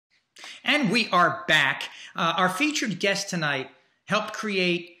And we are back. Our featured guest tonight helped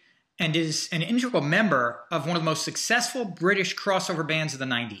create and is an integral member of one of the most successful British crossover bands of the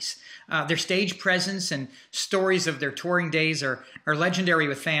 90s. Their stage presence and stories of their touring days are legendary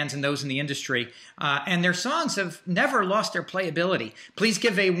with fans and those in the industry. And their songs have never lost their playability. Please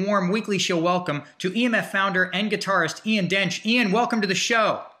give a warm weekly show welcome to EMF founder and guitarist Ian Dench. Ian, welcome to the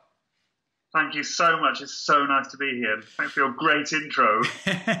show. Thank you so much. It's so nice to be here. Thanks for your great intro.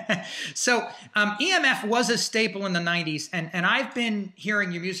 So EMF was a staple in the 90s, and I've been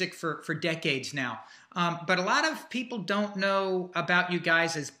hearing your music for decades now. But a lot of people don't know about you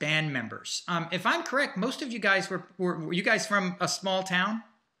guys as band members. If I'm correct, most of you guys were you guys from a small town?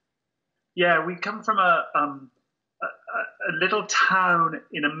 Yeah, we come from a little town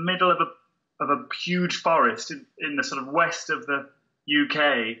in the middle of a huge forest in the sort of west of the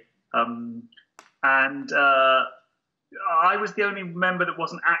UK. I was the only member that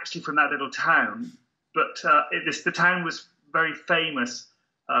wasn't actually from that little town, but the town was very famous.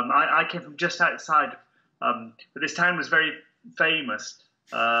 I came from just outside, but this town was very famous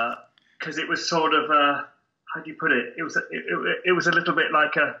because it was sort of how do you put it? It was a little bit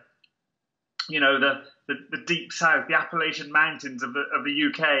like the deep south, the Appalachian Mountains of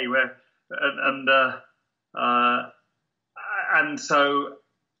the UK, where and so.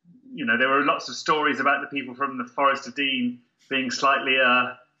 There were lots of stories about the people from the Forest of Dean being slightly,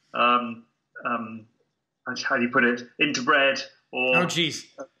 how do you put it, interbred, or oh, geez.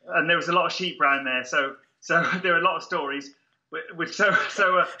 And there was a lot of sheep around there, so there were a lot of stories. So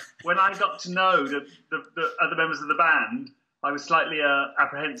when I got to know the other members of the band, I was slightly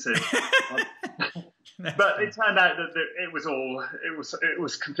apprehensive. But it turned out that it was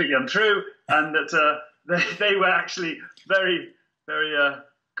completely untrue, and that they were actually very, very.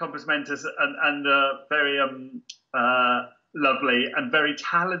 Compos Mentis and very lovely and very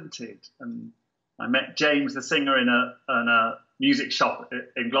talented. And I met James, the singer, in a music shop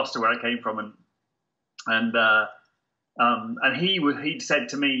in Gloucester, where I came from, and he'd said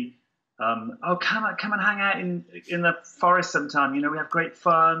to me, "Oh, come and hang out in the forest sometime. We have great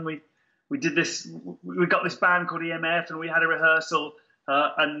fun. We did this. We got this band called EMF, and we had a rehearsal,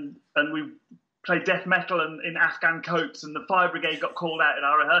 and we." Played death metal in Afghan coats, and the fire brigade got called out in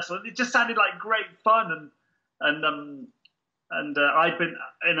our rehearsal. It just sounded like great fun, and I'd been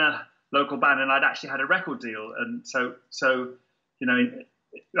in a local band, and I'd actually had a record deal, and so I'd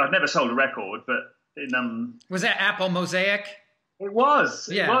never sold a record, but was that Apple Mosaic? It was.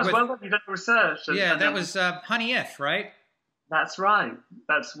 Yeah, it was. Well done, you've done the research. That was Honey If, right? That's right.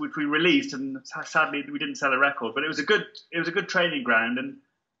 That's which we released, and sadly we didn't sell a record, but it was a good training ground, and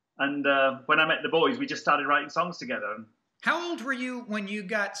when I met the boys, we just started writing songs together. How old were you when you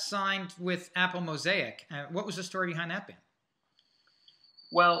got signed with Apple Mosaic? What was the story behind that band?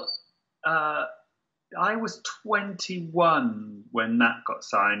 Well, I was 21 when that got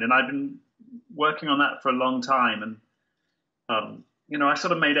signed, and I'd been working on that for a long time. And, I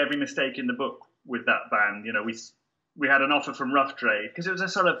sort of made every mistake in the book with that band. We had an offer from Rough Trade, because it was a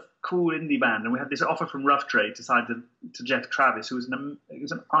sort of cool indie band, and we had this offer from Rough Trade to sign to Jeff Travis, who was an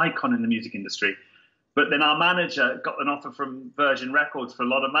icon in the music industry. But then our manager got an offer from Virgin Records for a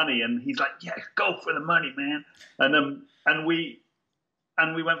lot of money, and he's like, "Yeah, go for the money, man." And we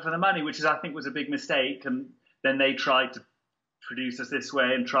went for the money, which I think was a big mistake. And then they tried to produce us this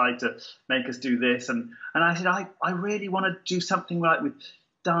way and tried to make us do this, and I said, I really want to do something like with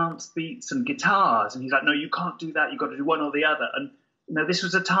dance beats and guitars, and he's like, "No, you can't do that. You've got to do one or the other." And this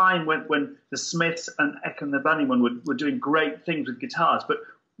was a time when the Smiths and Echo and the Bunnymen were doing great things with guitars, but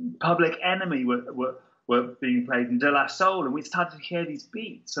Public Enemy were being played in De La Soul, and we started to hear these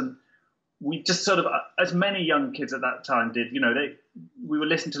beats, and we just sort of, as many young kids at that time did, we were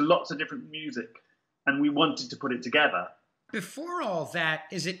listening to lots of different music, and we wanted to put it together. Before all that,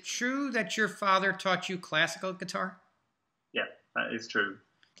 is it true that your father taught you classical guitar? Yeah, that is true.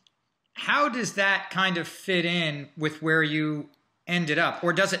 How does that kind of fit in with where you ended up,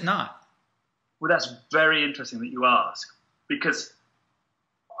 or does it not? Well, that's very interesting that you ask, because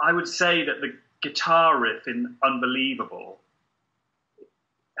I would say that the guitar riff in Unbelievable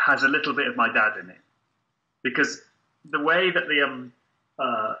has a little bit of my dad in it, because the way that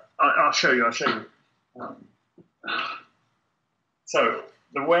I'll show you. So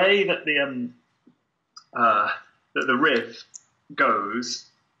the way that the riff goes,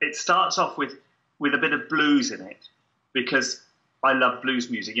 it starts off with a bit of blues in it, because I love blues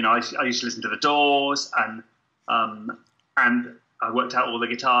music. I used to listen to The Doors, and I worked out all the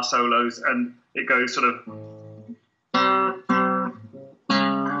guitar solos, and it goes sort of.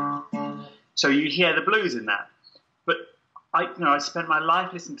 So you hear the blues in that, but I spent my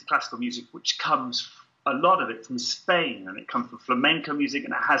life listening to classical music, which comes a lot of it from Spain, and it comes from flamenco music,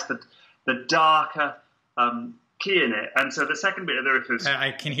 and it has the darker key in it. And so the second bit of the riff is...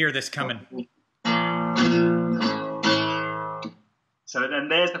 I can hear this coming. So then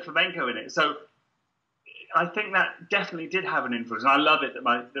there's the flamenco in it. So I think that definitely did have an influence, and I love it that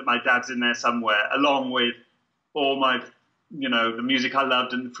my dad's in there somewhere, along with all my, the music I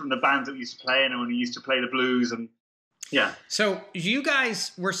loved, and from the bands that we used to play in, and when we used to play the blues, and yeah. So you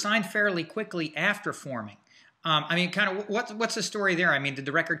guys were signed fairly quickly after forming. I mean, kind of what's the story there? I mean, did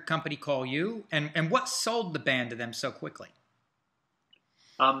the record company call you, and what sold the band to them so quickly?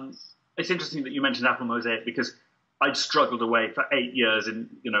 It's interesting that you mentioned Apple Mosaic, because I'd struggled away for 8 years in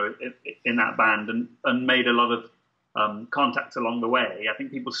that band, and made a lot of contacts along the way. I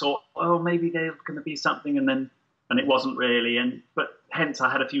think people saw, oh, maybe they're going to be something, and it wasn't really. But hence I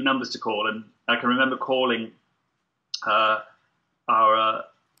had a few numbers to call, and I can remember calling our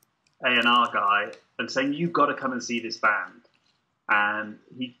A&R guy and saying, you've got to come and see this band. And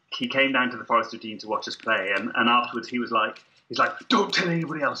he came down to the Forest of Dean to watch us play, and afterwards he's like, don't tell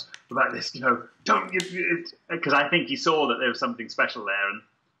anybody else about this, don't, because I think he saw that there was something special there.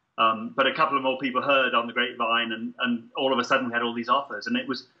 But a couple of more people heard on the grapevine, and all of a sudden we had all these offers. And it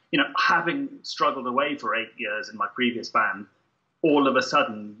was, having struggled away for 8 years in my previous band, all of a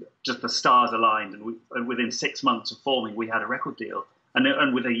sudden just the stars aligned, and within 6 months of forming, we had a record deal.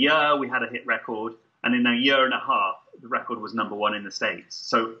 And with a year, we had a hit record. And in a year and a half, the record was #1 in the States.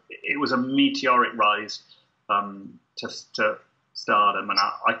 So it was a meteoric rise to stardom, and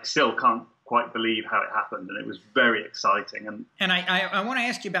I still can't quite believe how it happened, and it was very exciting. And I want to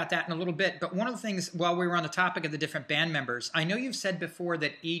ask you about that in a little bit, but one of the things, while we were on the topic of the different band members, I know you've said before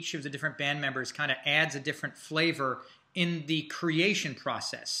that each of the different band members kind of adds a different flavor in the creation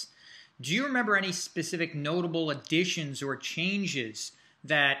process. Do you remember any specific notable additions or changes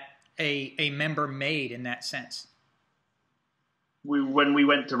that a member made in that sense? When we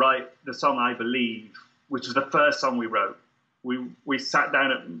went to write the song I Believe, which was the first song we wrote, we sat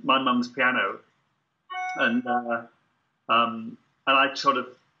down at my mum's piano, and I sort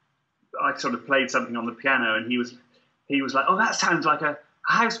of played something on the piano, and he was like, oh, that sounds like a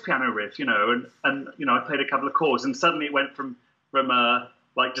house piano riff, and I played a couple of chords, and suddenly it went from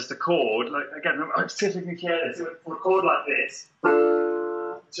like just a chord, like, again, I'm typically careless, it went from a chord like this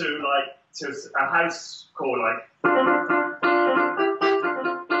to a house chord like.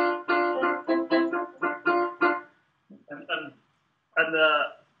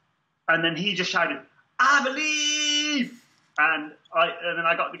 And then he just shouted, I believe! And then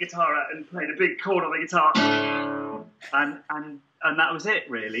I got the guitar out and played a big chord on the guitar. And that was it,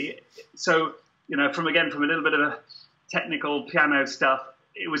 really. So, from a little bit of a technical piano stuff,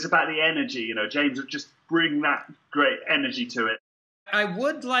 it was about the energy. James would just bring that great energy to it. I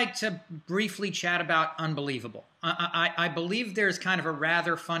would like to briefly chat about Unbelievable. I believe there's kind of a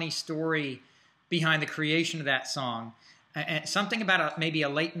rather funny story behind the creation of that song. And something about maybe a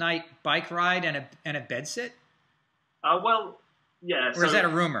late night bike ride and a bed sit. Well, yeah. Or is that a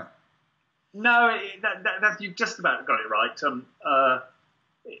rumor? No, that you've just about got it right.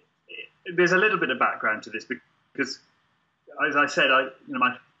 There's a little bit of background to this, because, as I said,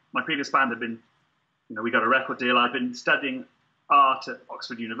 my previous band had been, we got a record deal. I'd been studying art at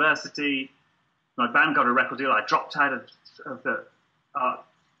Oxford University. My band got a record deal. I dropped out of the art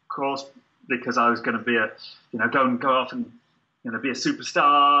course because I was going to be go off and be a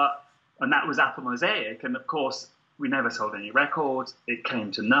superstar, and that was Apple Mosaic. And of course, we never sold any records. It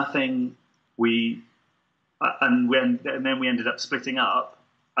came to nothing. And then we ended up splitting up,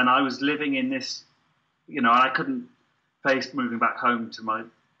 and I was living in this, I couldn't face moving back home to my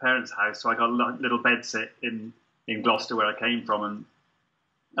parents' house, so I got a little bed sit in Gloucester, where I came from,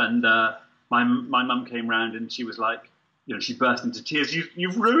 and my mum came round, and she was like, she burst into tears.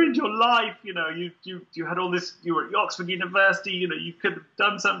 You've ruined your life. You had all this. You were at Oxford University. You could have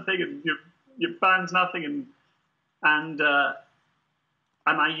done something, and your band's nothing. And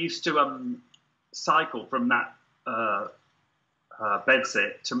I used to cycle from that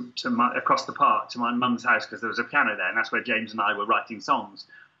bedsit across the park to my mum's house, because there was a piano there, and that's where James and I were writing songs.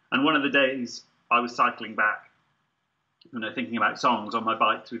 And one of the days I was cycling back, thinking about songs on my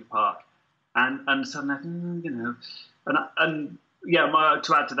bike through the park, and suddenly, to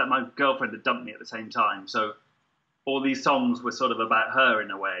add to that, my girlfriend had dumped me at the same time. So all these songs were sort of about her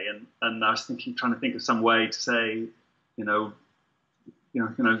in a way, and I was trying to think of some way to say,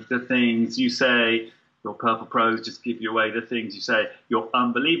 the things you say, your purple prose just give you away. The things you say, you're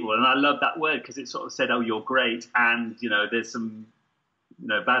unbelievable. And I love that word, because it sort of said, oh, you're great, and there's some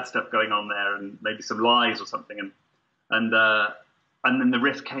bad stuff going on there, and maybe some lies or something. And then the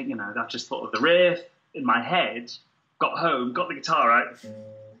riff came, you know, I just thought of the riff in my head, got home, got the guitar out,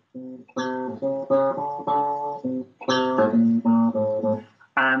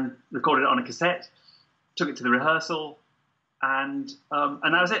 and recorded it on a cassette, took it to the rehearsal, and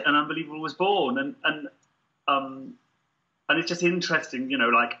that was it. And Unbelievable was born. And it's just interesting, you know,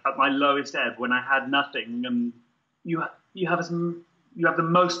 like at my lowest ebb when I had nothing, and you have the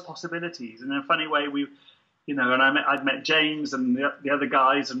most possibilities. And in a funny way, you know, and I'd met James and the other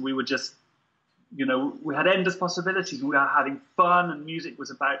guys, and we were just, you know, we had endless possibilities, and we were having fun, and music was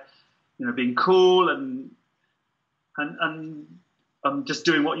about, you know, being cool and just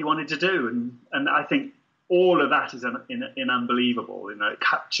doing what you wanted to do. And I think all of that is in Unbelievable. You know, it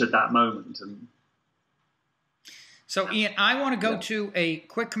captured that moment. And so, Ian, I want to go to a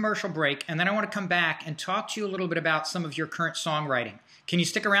quick commercial break, and then I want to come back and talk to you a little bit about some of your current songwriting. Can you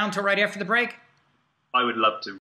stick around till right after the break? I would love to.